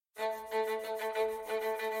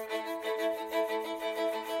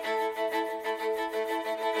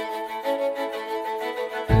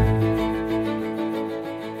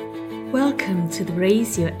to the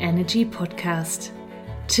Raise Your Energy podcast.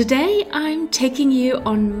 Today I'm taking you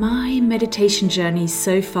on my meditation journey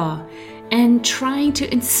so far and trying to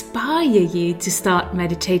inspire you to start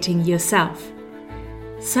meditating yourself.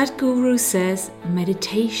 Sadhguru says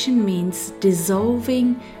meditation means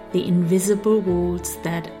dissolving the invisible walls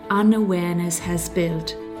that unawareness has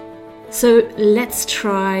built. So let's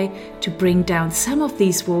try to bring down some of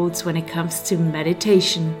these walls when it comes to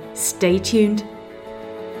meditation. Stay tuned.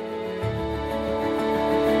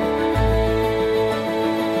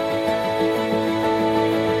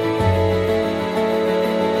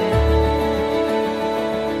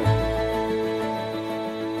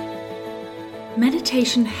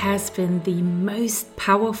 Meditation has been the most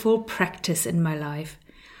powerful practice in my life.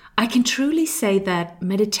 I can truly say that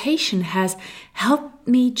meditation has helped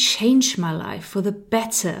me change my life for the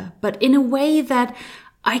better, but in a way that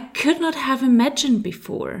I could not have imagined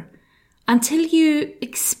before. Until you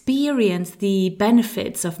experience the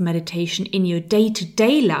benefits of meditation in your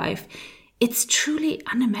day-to-day life, it's truly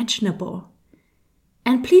unimaginable.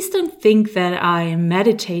 And please don't think that I am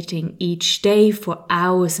meditating each day for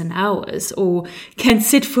hours and hours or can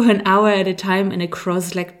sit for an hour at a time in a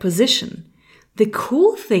cross-legged position. The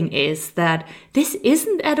cool thing is that this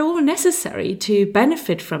isn't at all necessary to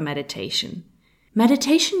benefit from meditation.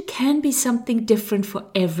 Meditation can be something different for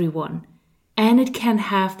everyone, and it can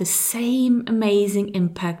have the same amazing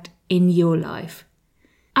impact in your life.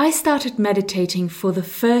 I started meditating for the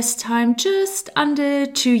first time just under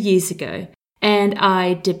 2 years ago. And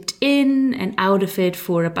I dipped in and out of it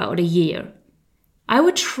for about a year. I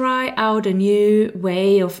would try out a new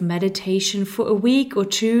way of meditation for a week or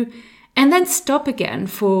two and then stop again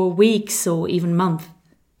for weeks or even months.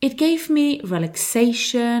 It gave me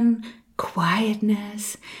relaxation,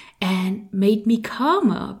 quietness, and made me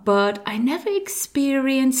calmer, but I never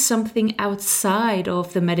experienced something outside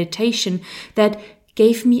of the meditation that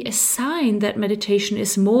gave me a sign that meditation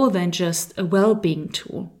is more than just a well-being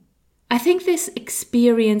tool. I think this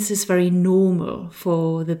experience is very normal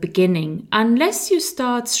for the beginning, unless you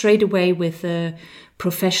start straight away with a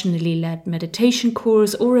professionally led meditation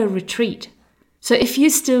course or a retreat. So if you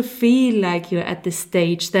still feel like you're at this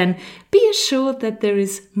stage, then be assured that there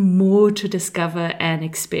is more to discover and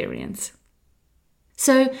experience.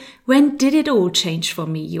 So when did it all change for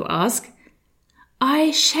me, you ask?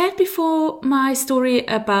 I shared before my story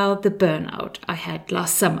about the burnout I had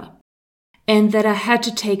last summer, and that I had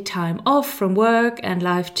to take time off from work and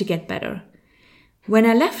life to get better. When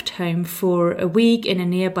I left home for a week in a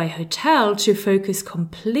nearby hotel to focus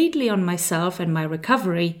completely on myself and my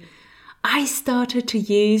recovery, I started to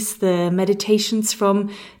use the meditations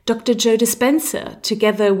from Dr. Joe Dispenza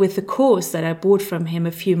together with the course that I bought from him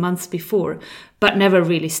a few months before, but never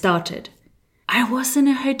really started. I was in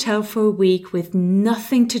a hotel for a week with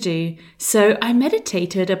nothing to do, so I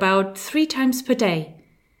meditated about 3 times per day.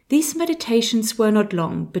 These meditations were not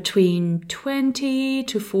long, between 20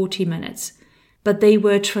 to 40 minutes, but they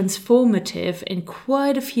were transformative in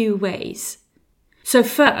quite a few ways. So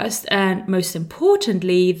first, and most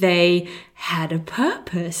importantly, they had a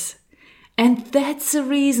purpose. And that's the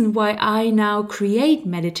reason why I now create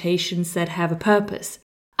meditations that have a purpose.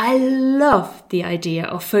 I love the idea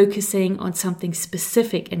of focusing on something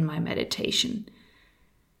specific in my meditation.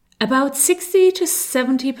 About 60 to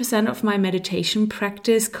 70% of my meditation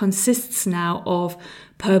practice consists now of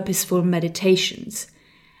purposeful meditations.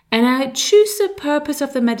 And I choose the purpose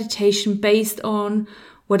of the meditation based on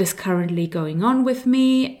what is currently going on with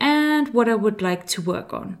me and what I would like to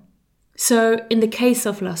work on. So in the case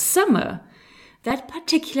of last summer, that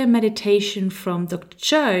particular meditation from Dr.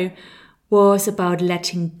 Joe was about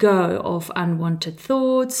letting go of unwanted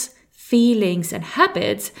thoughts, feelings, and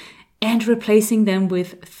habits, and replacing them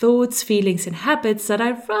with thoughts, feelings, and habits that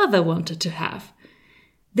I rather wanted to have.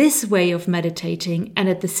 This way of meditating and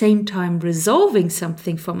at the same time resolving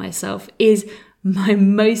something for myself is my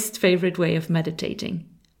most favorite way of meditating.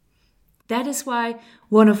 That is why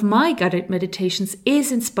one of my guided meditations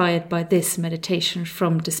is inspired by this meditation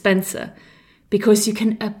from Dispenza, because you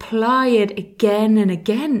can apply it again and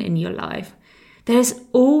again in your life. There's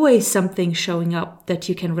always something showing up that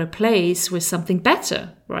you can replace with something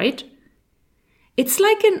better, right? It's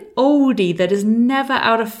like an oldie that is never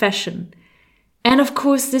out of fashion. And of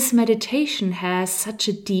course, this meditation has such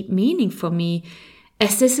a deep meaning for me,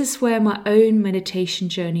 as this is where my own meditation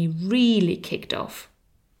journey really kicked off.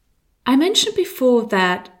 I mentioned before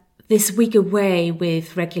that this week away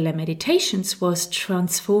with regular meditations was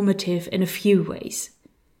transformative in a few ways.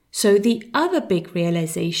 So the other big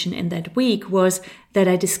realization in that week was that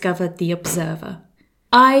I discovered the observer.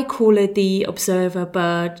 I call it the observer,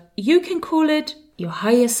 but you can call it your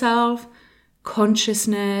higher self,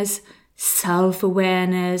 consciousness,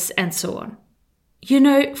 self-awareness, and so on. You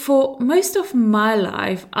know, for most of my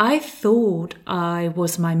life, I thought I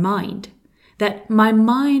was my mind, that my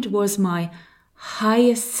mind was my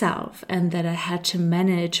highest self and that I had to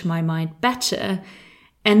manage my mind better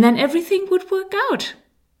and then everything would work out.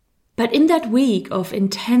 But in that week of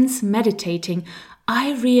intense meditating,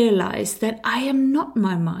 I realized that I am not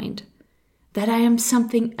my mind, that I am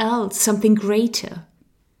something else, something greater.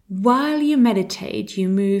 While you meditate, you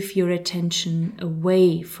move your attention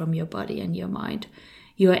away from your body and your mind.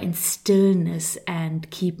 You are in stillness and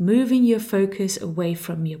keep moving your focus away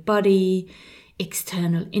from your body,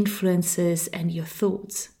 external influences, and your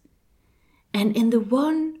thoughts. And in the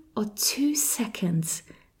 1 or 2 seconds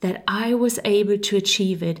that I was able to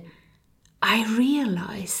achieve it, I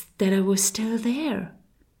realized that I was still there.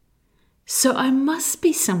 So I must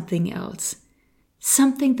be something else,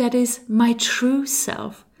 something that is my true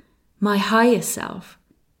self, my higher self.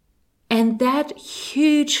 And that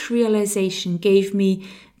huge realization gave me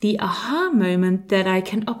the aha moment that I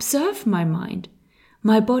can observe my mind,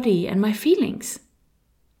 my body, and my feelings.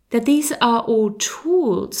 That these are all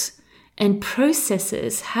tools and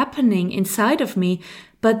processes happening inside of me,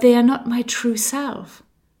 but they are not my true self.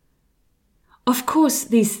 Of course,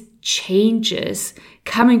 these changes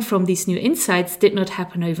coming from these new insights did not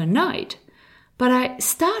happen overnight, but I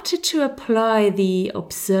started to apply the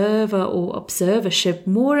observer or observership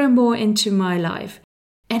more and more into my life.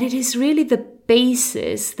 And it is really the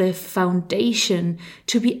basis, the foundation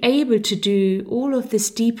to be able to do all of this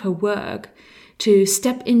deeper work, to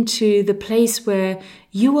step into the place where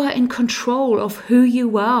you are in control of who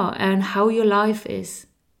you are and how your life is.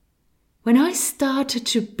 When I started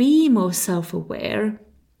to be more self-aware,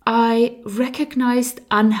 I recognized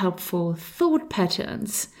unhelpful thought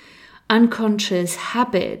patterns, unconscious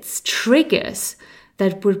habits, triggers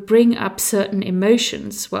that would bring up certain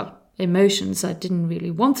emotions. Well, emotions I didn't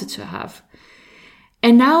really wanted to have.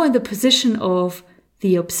 And now in the position of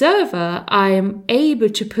the observer, I am able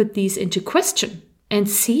to put these into question and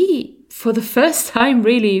see for the first time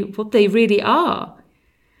really what they really are.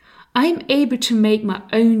 I'm able to make my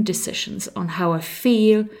own decisions on how I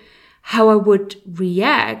feel, how I would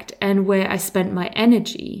react, and where I spend my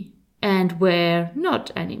energy, and where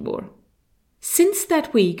not anymore. Since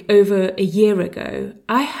that week over a year ago,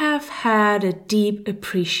 I have had a deep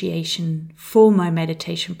appreciation for my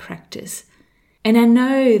meditation practice, and I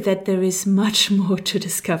know that there is much more to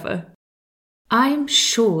discover. I'm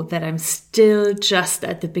sure that I'm still just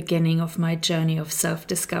at the beginning of my journey of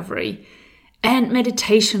self-discovery, and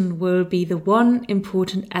meditation will be the one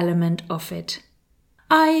important element of it.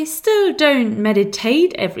 I still don't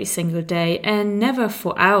meditate every single day and never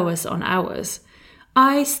for hours on hours.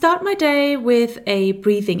 I start my day with a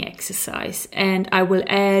breathing exercise and I will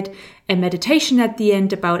add a meditation at the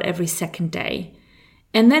end about every second day.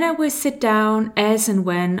 And then I will sit down as and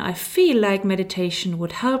when I feel like meditation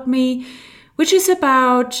would help me, which is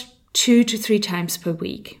about 2 to 3 times per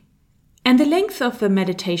week. And the length of the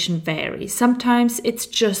meditation varies. Sometimes it's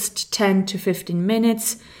just 10 to 15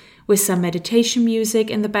 minutes with some meditation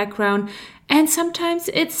music in the background. And sometimes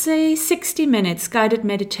it's a 60 minutes guided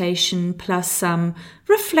meditation plus some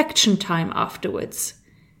reflection time afterwards.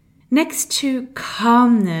 Next to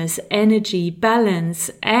calmness, energy,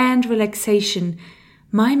 balance, and relaxation,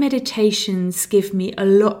 my meditations give me a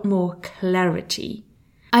lot more clarity.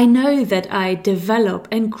 I know that I develop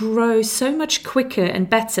and grow so much quicker and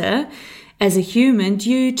better as a human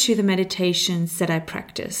due to the meditations that I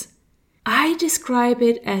practice. I describe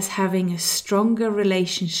it as having a stronger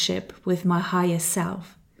relationship with my higher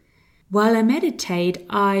self. While I meditate,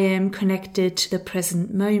 I am connected to the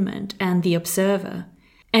present moment and the observer,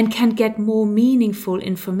 and can get more meaningful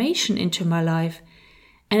information into my life,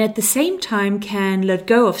 and at the same time can let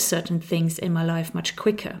go of certain things in my life much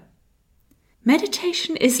quicker.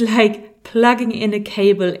 Meditation is like plugging in a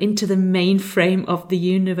cable into the mainframe of the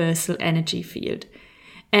universal energy field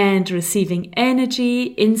and receiving energy,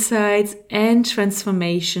 insights, and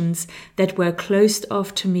transformations that were closed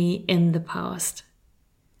off to me in the past.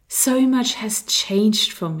 So much has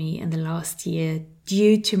changed for me in the last year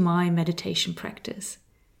due to my meditation practice.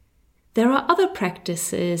 There are other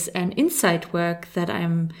practices and insight work that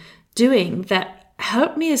I'm doing that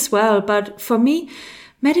help me as well, but for me,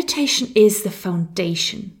 meditation is the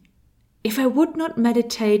foundation. If I would not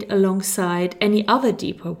meditate alongside any other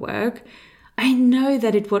deeper work, I know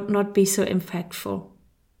that it would not be so impactful.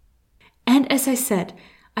 And as I said,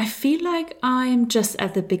 I feel like I'm just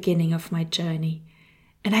at the beginning of my journey,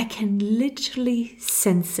 and I can literally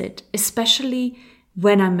sense it, especially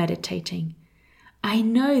when I'm meditating. I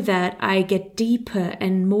know that I get deeper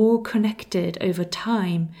and more connected over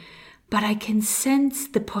time, but I can sense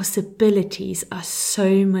the possibilities are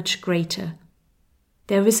so much greater.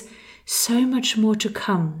 There is so much more to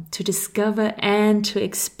come, to discover and to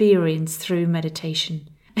experience through meditation.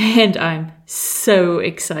 And I'm so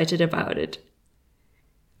excited about it.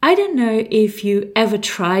 I don't know if you ever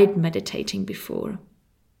tried meditating before.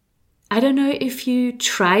 I don't know if you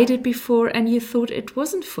tried it before and you thought it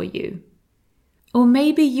wasn't for you. Or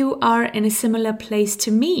maybe you are in a similar place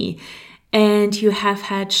to me and you have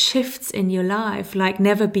had shifts in your life like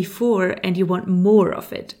never before and you want more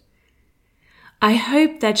of it. I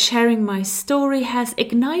hope that sharing my story has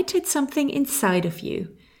ignited something inside of you,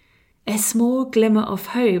 a small glimmer of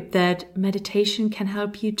hope that meditation can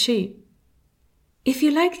help you too. If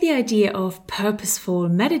you like the idea of purposeful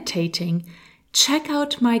meditating, check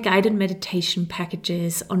out my guided meditation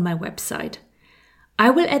packages on my website. I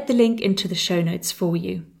will add the link into the show notes for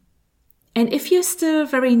you. And if you're still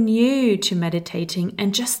very new to meditating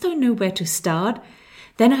and just don't know where to start,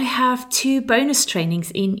 then I have 2 bonus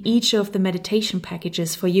trainings in each of the meditation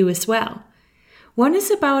packages for you as well. One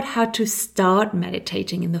is about how to start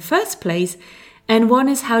meditating in the first place, and one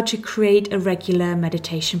is how to create a regular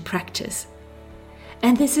meditation practice.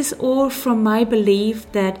 And this is all from my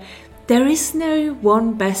belief that there is no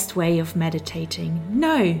one best way of meditating.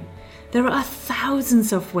 No, there are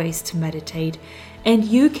thousands of ways to meditate, and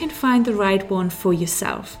you can find the right one for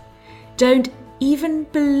yourself. Don't even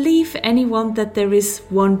believe anyone that there is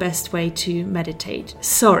one best way to meditate.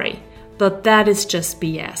 Sorry, but that is just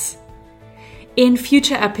BS. In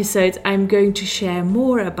future episodes, I'm going to share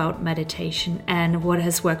more about meditation and what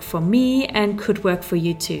has worked for me and could work for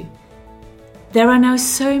you too. There are now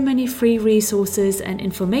so many free resources and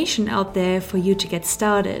information out there for you to get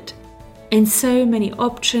started. And so many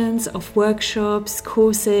options of workshops,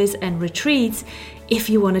 courses, and retreats if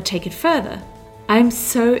you want to take it further. I'm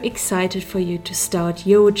so excited for you to start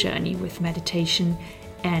your journey with meditation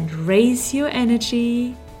and raise your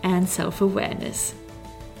energy and self-awareness.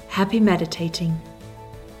 Happy meditating.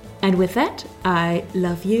 And with that, I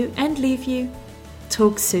love you and leave you.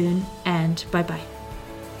 Talk soon and bye-bye.